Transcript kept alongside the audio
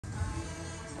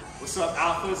What's up,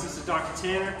 Alphas? This is Dr.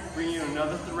 Tanner, bringing you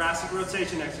another thoracic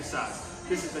rotation exercise.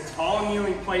 This is the tall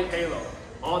kneeling plate halo.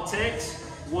 All it takes,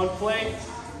 one plate,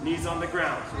 knees on the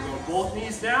ground. So we're going both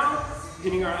knees down,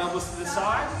 pinning our elbows to the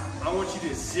side. I want you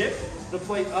to zip the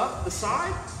plate up the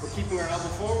side. We're keeping our elbow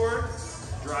forward,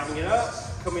 driving it up,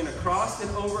 coming across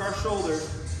and over our shoulders,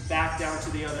 back down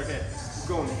to the other hip.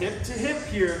 We're going hip to hip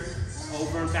here,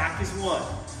 over and back is one.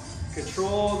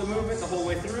 Control the movement the whole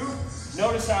way through.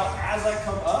 Notice how as I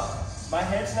come up, my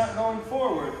head's not going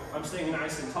forward. I'm staying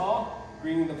nice and tall,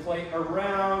 bringing the plate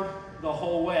around the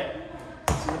whole way.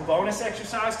 This is a bonus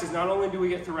exercise because not only do we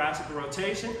get thoracic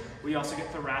rotation, we also get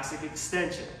thoracic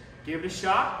extension. Give it a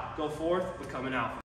shot, go forth, become an alpha.